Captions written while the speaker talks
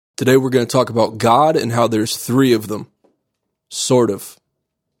Today we're going to talk about God and how there's three of them. Sort of.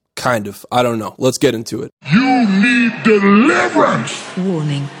 Kind of. I don't know. Let's get into it. You need deliverance!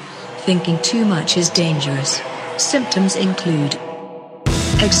 Warning. Thinking too much is dangerous. Symptoms include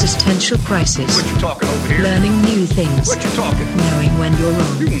existential crisis, What you talking over here? learning new things, What you talking? knowing when you're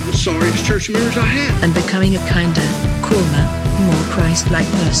wrong, You one of the sorriest church mirrors I had. and becoming a kinder, calmer, more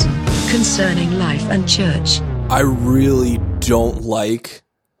Christ-like person concerning life and church. I really don't like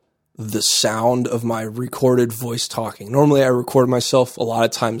the sound of my recorded voice talking. Normally I record myself a lot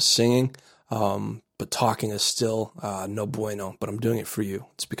of times singing, but talking is still no bueno, but I'm doing it for you.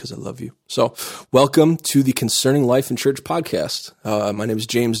 It's because I love you. So welcome to the Concerning Life and Church podcast. My name is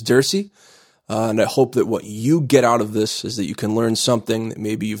James Dursey, and I hope that what you get out of this is that you can learn something that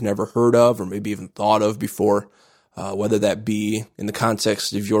maybe you've never heard of or maybe even thought of before, whether that be in the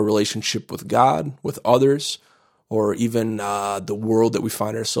context of your relationship with God, with others, or even the world that we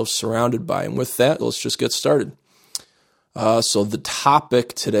find ourselves surrounded by. And with that, let's just get started. So the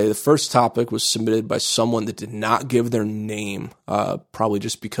topic today, the first topic was submitted by someone that did not give their name, probably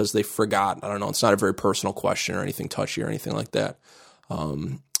just because they forgot. I don't know. It's not a very personal question or anything touchy or anything like that.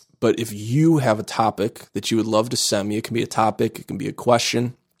 But if you have a topic that you would love to send me, it can be a topic, it can be a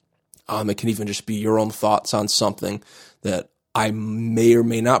question. It can even just be your own thoughts on something that I may or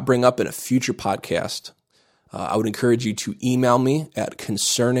may not bring up in a future podcast. I would encourage you to email me at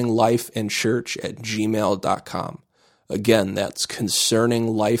concerninglifeandchurch@gmail.com. Again, that's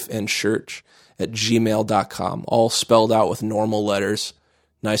concerninglifeandchurch@gmail.com, all spelled out with normal letters,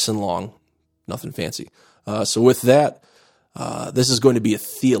 nice and long, nothing fancy. So with that, this is going to be a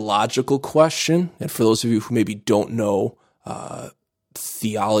theological question. And for those of you who maybe don't know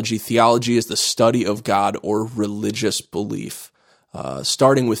theology is the study of God or religious belief,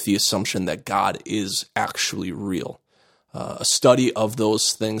 starting with the assumption that God is actually real. A study of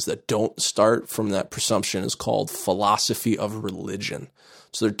those things that don't start from that presumption is called philosophy of religion.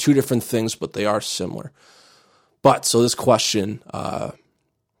 So they're two different things, but they are similar. So this question,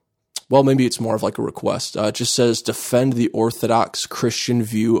 maybe it's more of like a request. It just says, defend the Orthodox Christian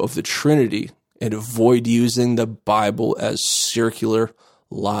view of the Trinity and avoid using the Bible as circular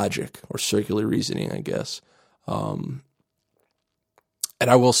logic or circular reasoning, I guess. And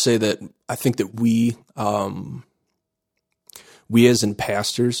I will say that I think that we as in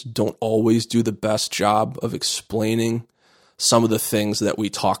pastors don't always do the best job of explaining some of the things that we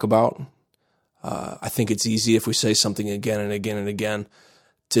talk about. I think it's easy if we say something again and again and again,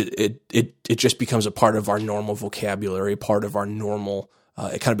 it just becomes a part of our normal vocabulary, part of our normal,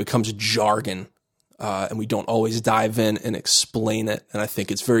 it kind of becomes jargon, and we don't always dive in and explain it. And I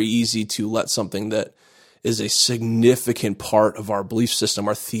think it's very easy to let something that is a significant part of our belief system,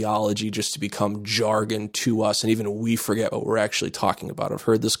 our theology, just to become jargon to us, and even we forget what we're actually talking about. I've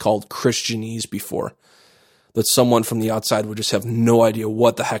heard this called Christianese before, that someone from the outside would just have no idea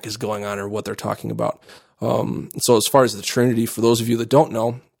what the heck is going on or what they're talking about. So as far as the Trinity, for those of you that don't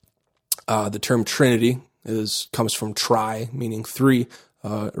know, the term Trinity comes from tri, meaning three.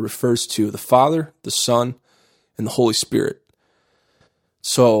 It refers to the Father, the Son, and the Holy Spirit.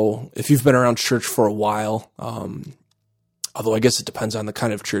 So if you've been around church for a while, although I guess it depends on the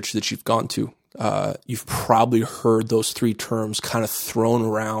kind of church that you've gone to, you've probably heard those three terms kind of thrown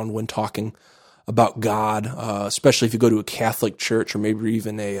around when talking about God, especially if you go to a Catholic church or maybe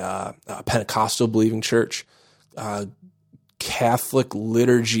even a Pentecostal believing church. Catholic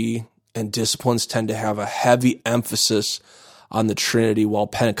liturgy and disciplines tend to have a heavy emphasis on the Trinity, while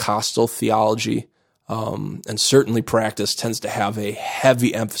Pentecostal theology and certainly practice tends to have a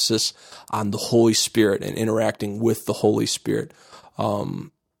heavy emphasis on the Holy Spirit and interacting with the Holy Spirit.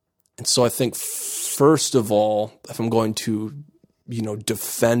 And so I think, first of all, if I'm going to,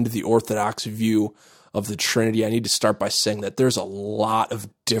 defend the Orthodox view of the Trinity, I need to start by saying that there's a lot of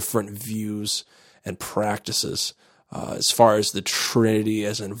different views and practices as far as the Trinity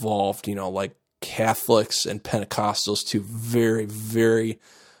is involved, like Catholics and Pentecostals, two very, very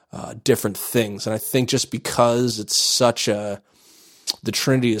different things. And I think just because the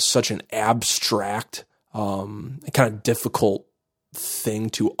Trinity is such an abstract and kind of difficult thing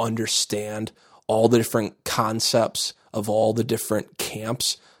to understand, all the different concepts of all the different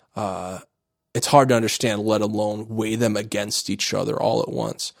camps, it's hard to understand, let alone weigh them against each other all at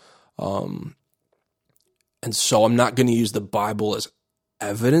once. And so I'm not going to use the Bible as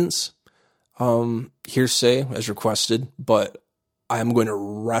evidence, hearsay as requested, but I'm going to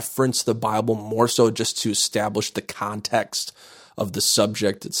reference the Bible more so just to establish the context of the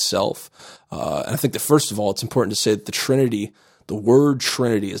subject itself. And I think that first of all, it's important to say that the word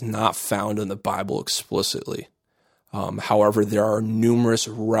Trinity is not found in the Bible explicitly. However, there are numerous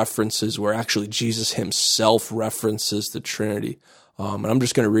references where actually Jesus himself references the Trinity. And I'm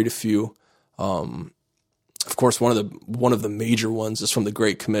just going to read a few. Of course, one of the major ones is from the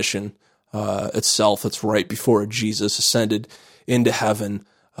Great Commission itself. It's right before Jesus ascended into heaven.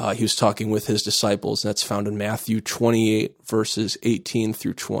 He was talking with his disciples, and that's found in Matthew 28, verses 18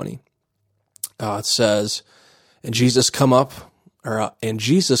 through 20. It says, And Jesus came up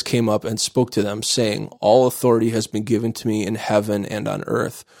and spoke to them, saying, All authority has been given to me in heaven and on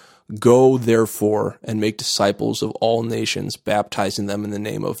earth. Go, therefore, and make disciples of all nations, baptizing them in the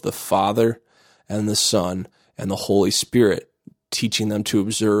name of the Father and the Son and the Holy Spirit, teaching them to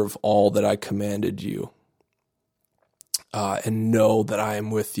observe all that I commanded you. And know that I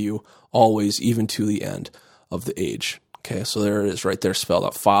am with you always, even to the end of the age. Okay, so there it is right there spelled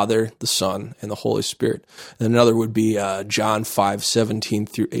out. Father, the Son, and the Holy Spirit. And another would be John 5:17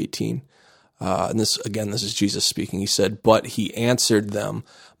 through 18. And this is Jesus speaking. He said, But he answered them,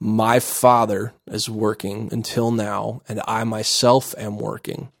 My Father is working until now, and I myself am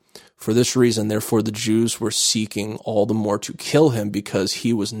working. For this reason, therefore, the Jews were seeking all the more to kill him, because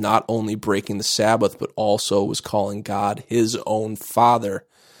he was not only breaking the Sabbath, but also was calling God his own Father,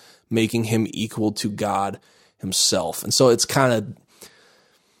 making him equal to God himself. And so it's kind of,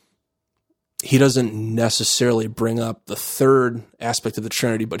 he doesn't necessarily bring up the third aspect of the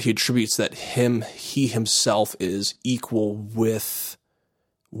Trinity, but he attributes that he himself is equal with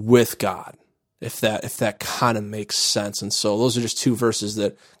God. If that kind of makes sense. And so those are just two verses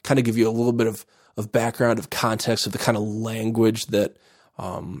that kind of give you a little bit of background, of context, of the kind of language that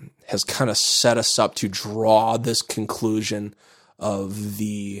has kind of set us up to draw this conclusion of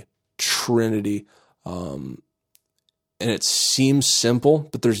the Trinity. And it seems simple,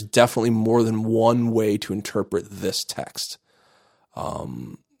 but there's definitely more than one way to interpret this text.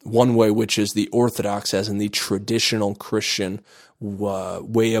 One way, which is the Orthodox, as in the traditional Christian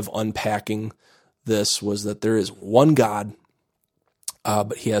way of unpacking this, was that there is one God,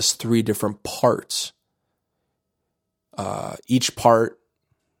 but he has three different parts. Each part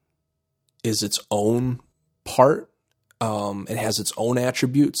is its own part. It has its own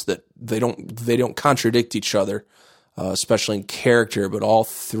attributes that they don't contradict each other, especially in character, but all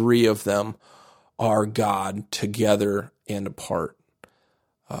three of them are God together and apart.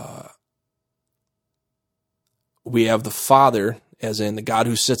 We have the Father, as in the God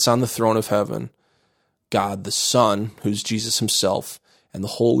who sits on the throne of heaven, God the Son, who's Jesus himself, and the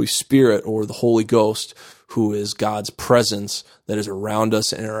Holy Spirit, or the Holy Ghost, who is God's presence that is around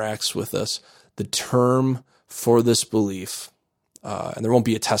us and interacts with us. The term for this belief, and there won't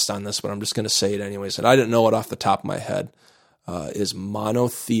be a test on this, but I'm just going to say it anyways, and I didn't know it off the top of my head, is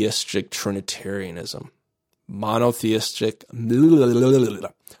monotheistic Trinitarianism. Monotheistic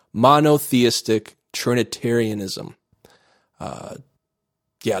Trinitarianism.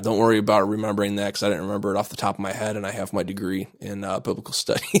 Don't worry about remembering that, because I didn't remember it off the top of my head, and I have my degree in biblical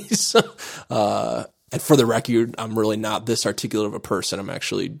studies. And for the record, I'm really not this articulate of a person. I'm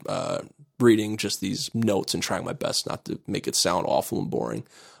actually reading just these notes and trying my best not to make it sound awful and boring.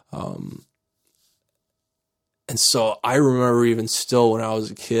 And so I remember even still when I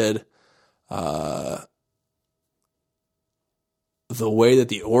was a kid, the way that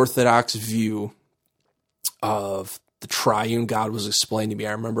the Orthodox view of the triune God was explained to me.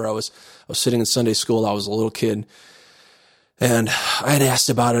 I remember I was sitting in Sunday school. I was a little kid, and I had asked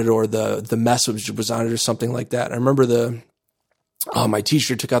about it, or the message was on it or something like that. I remember my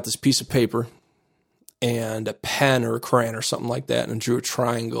teacher took out this piece of paper and a pen or a crayon or something like that, and drew a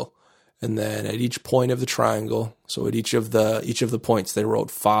triangle. And then at each point of the triangle, so at each of the points, they wrote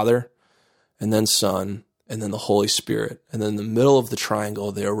Father, and then Son, and then the Holy Spirit. And then in the middle of the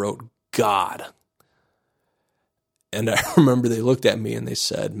triangle, they wrote God. And I remember they looked at me and they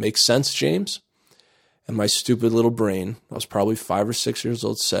said, "Makes sense, James?" And my stupid little brain, I was probably 5 or 6 years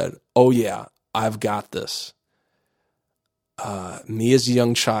old, said, "Oh yeah, I've got this." Me as a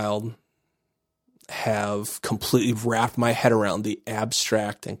young child have completely wrapped my head around the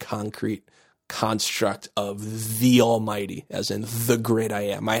abstract and concrete construct of the Almighty, as in the great I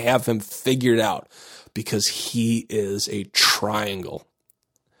am. I have him figured out because he is a triangle.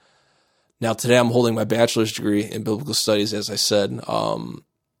 Now, today I'm holding my bachelor's degree in biblical studies, as I said, and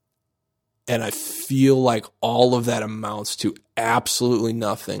I feel like all of that amounts to absolutely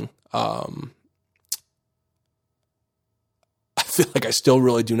nothing. I feel like I still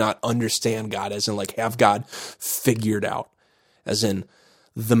really do not understand God, as in like have God figured out, as in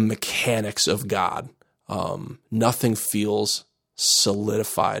the mechanics of God. Nothing feels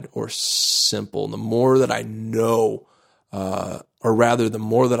solidified or simple. The more that I know or rather, the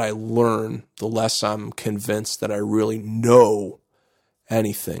more that I learn, the less I'm convinced that I really know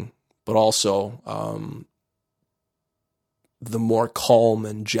anything, but also the more calm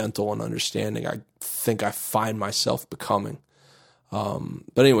and gentle and understanding I think I find myself becoming.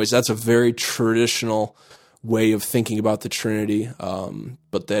 But anyways, that's a very traditional way of thinking about the Trinity,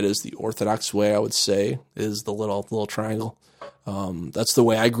 but that is the Orthodox way, I would say, is the little triangle. That's the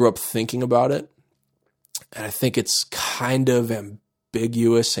way I grew up thinking about it, and I think it's kind of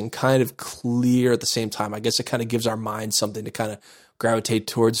ambiguous and kind of clear at the same time. I guess it kind of gives our mind something to kind of gravitate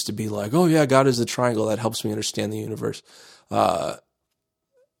towards, to be like, oh yeah, God is the triangle. That helps me understand the universe. Now,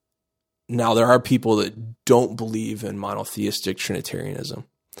 there are people that don't believe in monotheistic Trinitarianism.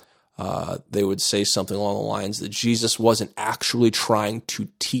 They would say something along the lines that Jesus wasn't actually trying to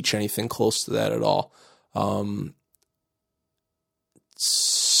teach anything close to that at all.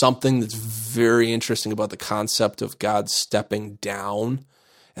 Something that's very interesting about the concept of God stepping down,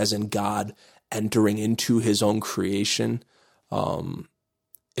 as in God entering into his own creation,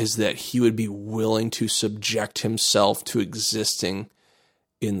 is that he would be willing to subject himself to existing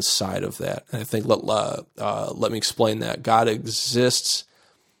inside of that. And I think let me explain that. God exists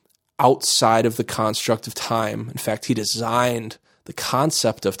outside of the construct of time. In fact, he designed the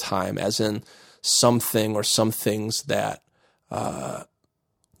concept of time as in something or some things that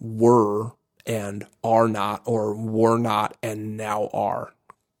were and are not, or were not and now are.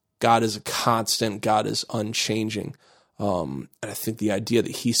 God is a constant. God is unchanging. And I think the idea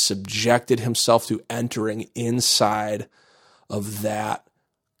that he subjected himself to entering inside of that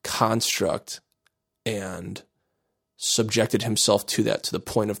construct and subjected himself to that to the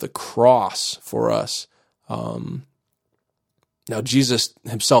point of the cross for us. Now, Jesus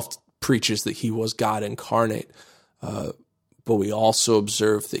himself preaches that he was God incarnate, but we also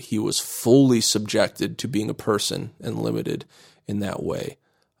observe that he was fully subjected to being a person and limited in that way.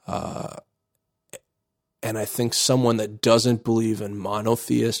 And I think someone that doesn't believe in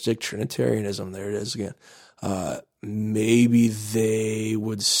monotheistic Trinitarianism, there it is again, maybe they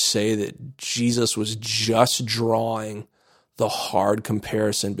would say that Jesus was just drawing the hard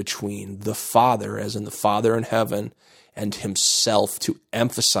comparison between the Father, as in the Father in heaven, and himself, to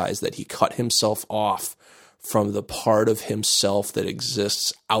emphasize that he cut himself off from the part of himself that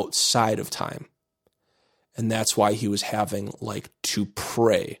exists outside of time. And that's why he was having to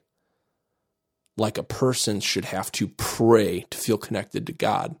pray, like a person should have to pray to feel connected to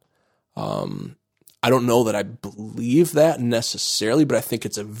God. I don't know that I believe that necessarily, but I think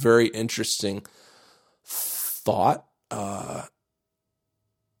it's a very interesting thought.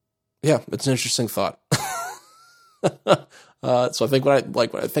 It's an interesting thought. So I think when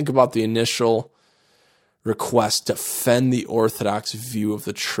I think about the initial request to defend the Orthodox view of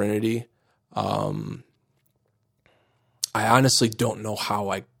the Trinity, I honestly don't know how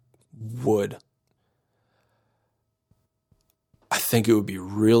I would. I think it would be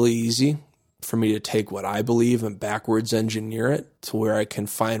really easy for me to take what I believe and backwards engineer it to where I can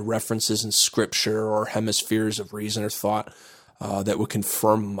find references in scripture or hemispheres of reason or thought that would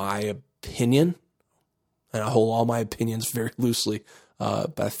confirm my opinion. And I hold all my opinions very loosely,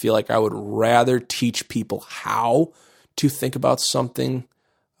 but I feel like I would rather teach people how to think about something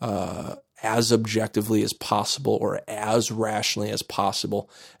as objectively as possible or as rationally as possible,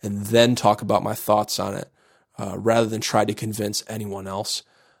 and then talk about my thoughts on it, rather than try to convince anyone else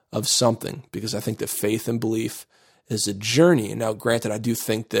of something, because I think that faith and belief is a journey. And now, granted, I do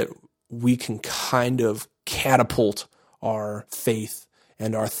think that we can kind of catapult our faith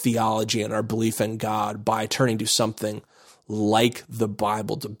and our theology and our belief in God by turning to something like the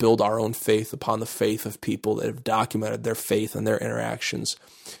Bible to build our own faith upon the faith of people that have documented their faith and their interactions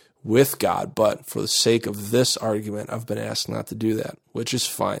with God. But for the sake of this argument, I've been asked not to do that, which is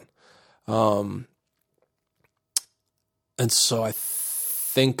fine. And so I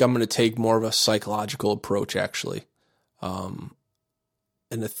think I'm going to take more of a psychological approach, actually. So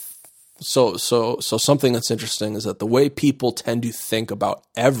something that's interesting is that the way people tend to think about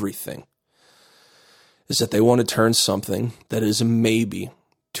everything is that they want to turn something that is a maybe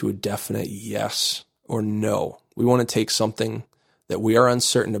to a definite yes or no. We want to take something that we are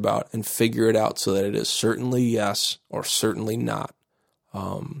uncertain about and figure it out so that it is certainly yes or certainly not.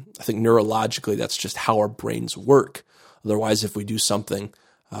 I think neurologically that's just how our brains work. Otherwise, if we do something,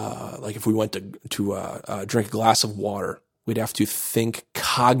 like if we went to drink a glass of water, we'd have to think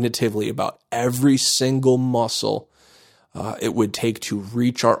cognitively about every single muscle it would take to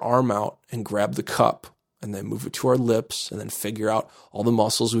reach our arm out and grab the cup and then move it to our lips and then figure out all the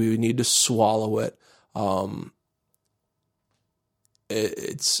muscles we would need to swallow it.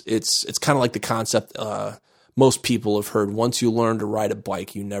 It's kind of like the concept, most people have heard, once you learn to ride a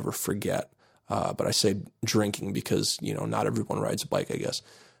bike, you never forget. But I say drinking because, not everyone rides a bike, I guess.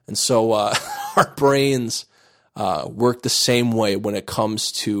 And so our brains work the same way when it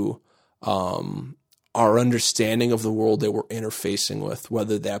comes to our understanding of the world that we're interfacing with,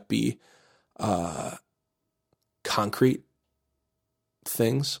 whether that be concrete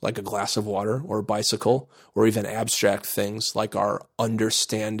things like a glass of water or a bicycle, or even abstract things like our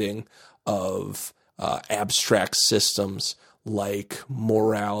understanding of abstract systems like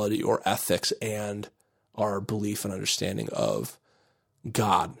morality or ethics, and our belief and understanding of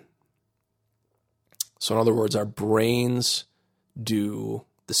God. So in other words, our brains do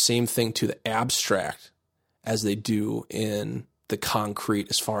the same thing to the abstract as they do in the concrete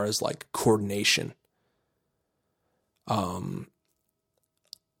as far as like coordination.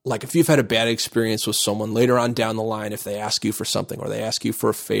 Like if you've had a bad experience with someone later on down the line, if they ask you for something or they ask you for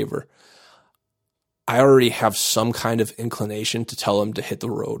a favor, I already have some kind of inclination to tell them to hit the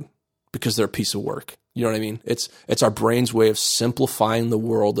road because they're a piece of work. You know what I mean? It's our brain's way of simplifying the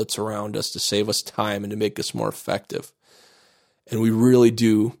world that's around us to save us time and to make us more effective. And we really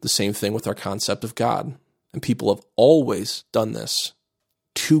do the same thing with our concept of God. And people have always done this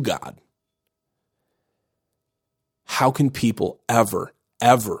to God. How can people ever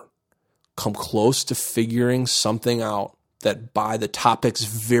come close to figuring something out that by the topic's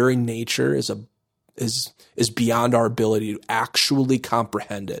very nature is beyond our ability to actually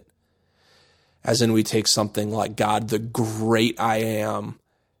comprehend it? As in, we take something like God, the great I am,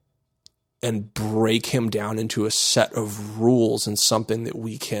 and break him down into a set of rules and something that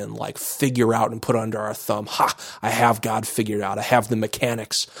we can like figure out and put under our thumb. I have God figured out. I have the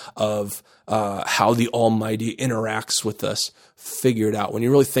mechanics of how the Almighty interacts with us figured out. When you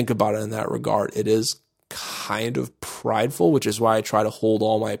really think about it in that regard, it is kind of prideful, which is why I try to hold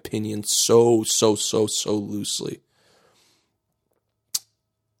all my opinions so loosely.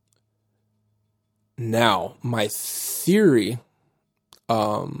 Now, my theory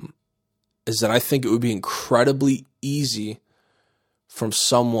is that I think it would be incredibly easy from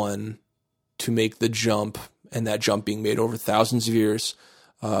someone to make the jump, and that jump being made over thousands of years,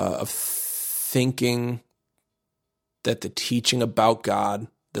 of thinking that the teaching about God,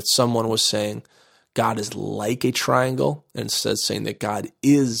 that someone was saying God is like a triangle, and instead saying that God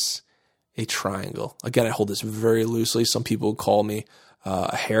is a triangle. Again, I hold this very loosely. Some people would call me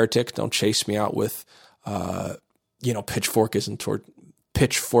a heretic. Don't chase me out with,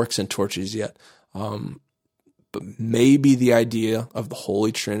 pitchforks and torches yet. But maybe the idea of the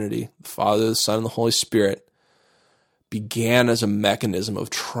Holy Trinity, the Father, the Son, and the Holy Spirit, began as a mechanism of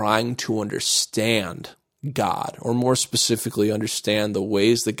trying to understand God, or more specifically, understand the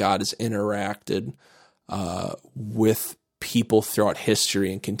ways that God has interacted with people throughout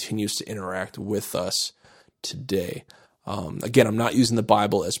history and continues to interact with us today. Again, I'm not using the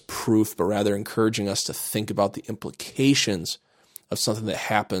Bible as proof, but rather encouraging us to think about the implications of something that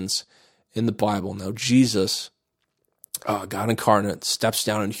happens in the Bible. Now, Jesus, God incarnate, steps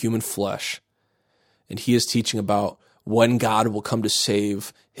down in human flesh, and he is teaching about when God will come to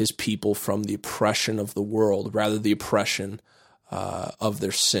save his people from the oppression of the world, rather the oppression of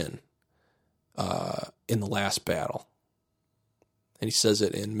their sin in the last battle. And he says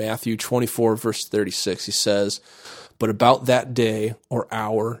it in Matthew 24, verse 36. He says, "But about that day or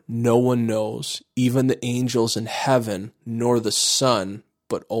hour no one knows, even the angels in heaven, nor the Son,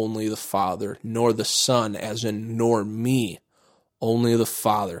 but only the Father, nor the Son, as in nor me, only the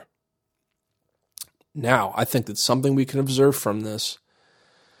Father." Now, I think that something we can observe from this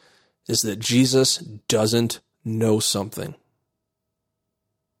is that Jesus doesn't know something.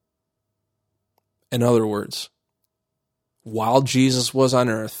 In other words, while Jesus was on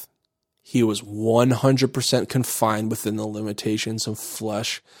earth, he was 100% confined within the limitations of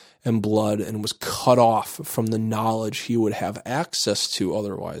flesh and blood and was cut off from the knowledge he would have access to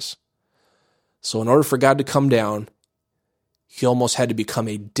otherwise. So in order for God to come down, he almost had to become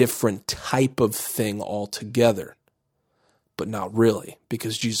a different type of thing altogether. But not really,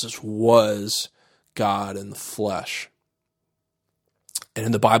 because Jesus was God in the flesh. And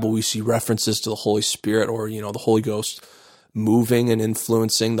in the Bible, we see references to the Holy Spirit, or, the Holy Ghost, moving and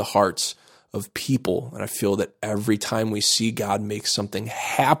influencing the hearts of people. And I feel that every time we see God make something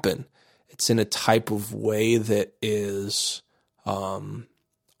happen, it's in a type of way that is,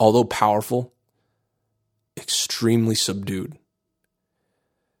 although powerful, extremely subdued.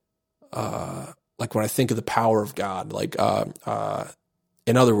 Like when I think of the power of God,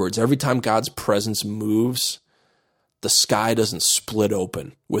 in other words, every time God's presence moves, the sky doesn't split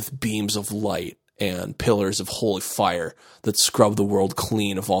open with beams of light and pillars of holy fire that scrub the world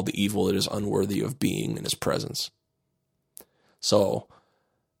clean of all the evil that is unworthy of being in his presence. So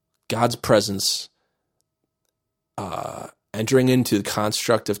God's presence, entering into the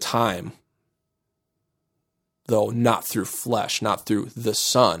construct of time, though not through flesh, not through the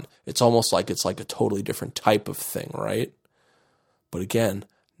Son, it's almost like it's like a totally different type of thing, right? But again,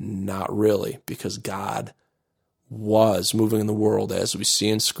 not really, because God was moving in the world as we see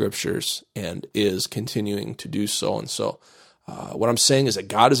in scriptures and is continuing to do so. And so what I'm saying is that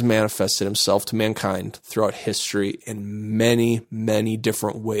God has manifested himself to mankind throughout history in many, many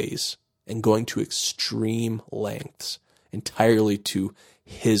different ways and going to extreme lengths entirely to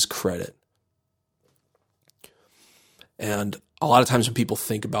his credit. And a lot of times when people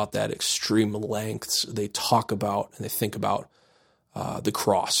think about that extreme lengths, they talk about and they think about the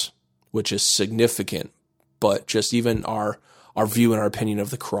cross, which is significant. But just even our view and our opinion of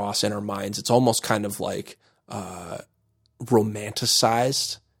the cross in our minds, it's almost kind of like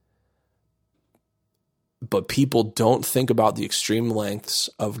romanticized. But people don't think about the extreme lengths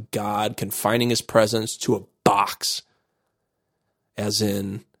of God confining his presence to a box, as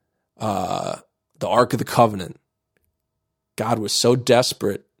in the Ark of the Covenant. God was so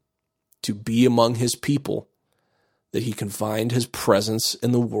desperate to be among his people that he confined his presence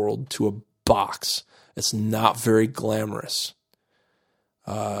in the world to a box. It's not very glamorous,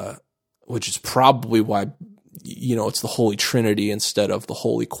 which is probably why, it's the Holy Trinity instead of the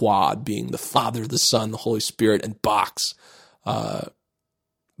Holy Quad, being the Father, the Son, the Holy Spirit, and box. But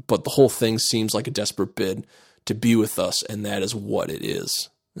the whole thing seems like a desperate bid to be with us, and that is what it is.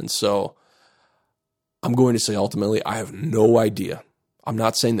 And so I'm going to say ultimately, I have no idea. I'm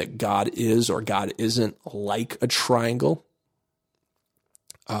not saying that God is or God isn't like a triangle.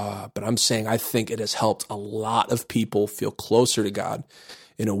 But I'm saying I think it has helped a lot of people feel closer to God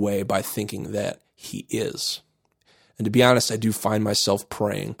in a way by thinking that he is. And to be honest, I do find myself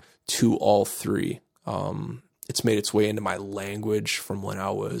praying to all three. It's made its way into my language from when I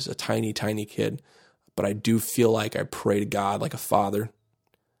was a tiny, tiny kid. But I do feel like I pray to God like a father.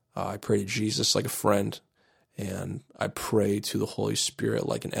 I pray to Jesus like a friend. And I pray to the Holy Spirit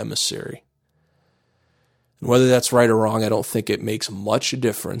like an emissary. And whether that's right or wrong, I don't think it makes much a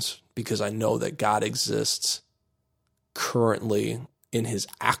difference, because I know that God exists currently in his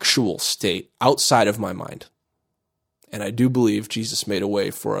actual state outside of my mind. And I do believe Jesus made a way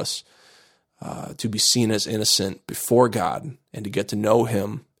for us to be seen as innocent before God and to get to know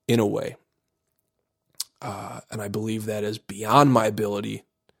him in a way. And I believe that is beyond my ability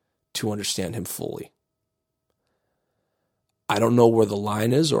to understand him fully. I don't know where the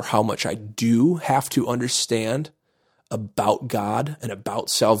line is or how much I do have to understand about God and about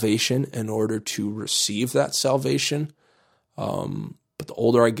salvation in order to receive that salvation. But the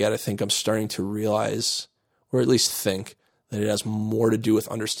older I get, I think I'm starting to realize, or at least think, that it has more to do with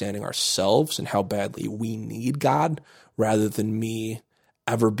understanding ourselves and how badly we need God, rather than me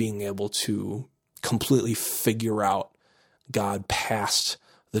ever being able to completely figure out God past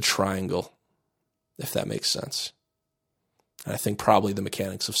the triangle, if that makes sense. And I think probably the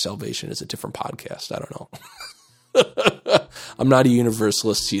mechanics of salvation is a different podcast. I don't know. I'm not a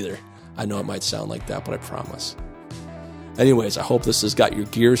universalist either. I know it might sound like that, but I promise. Anyways, I hope this has got your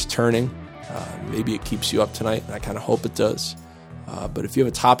gears turning. Maybe it keeps you up tonight, and I kind of hope it does. But if you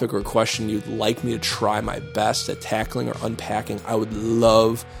have a topic or a question you'd like me to try my best at tackling or unpacking, I would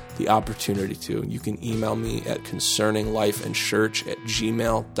love the opportunity to. You can email me at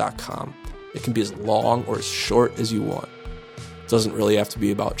concerninglifeandchurch@gmail.com. It can be as long or as short as you want. It doesn't really have to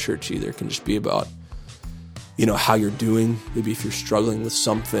be about church either. It can just be about, how you're doing. Maybe if you're struggling with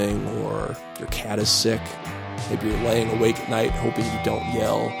something, or your cat is sick. Maybe you're laying awake at night hoping you don't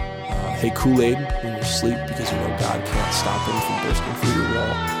yell, hey Kool-Aid, when you sleep, because you know God can't stop him from bursting through your wall.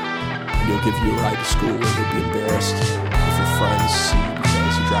 And he'll give you a ride to school, and you'll be embarrassed if your friends see you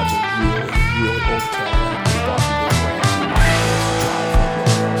because he drives a really, really old Cadillac.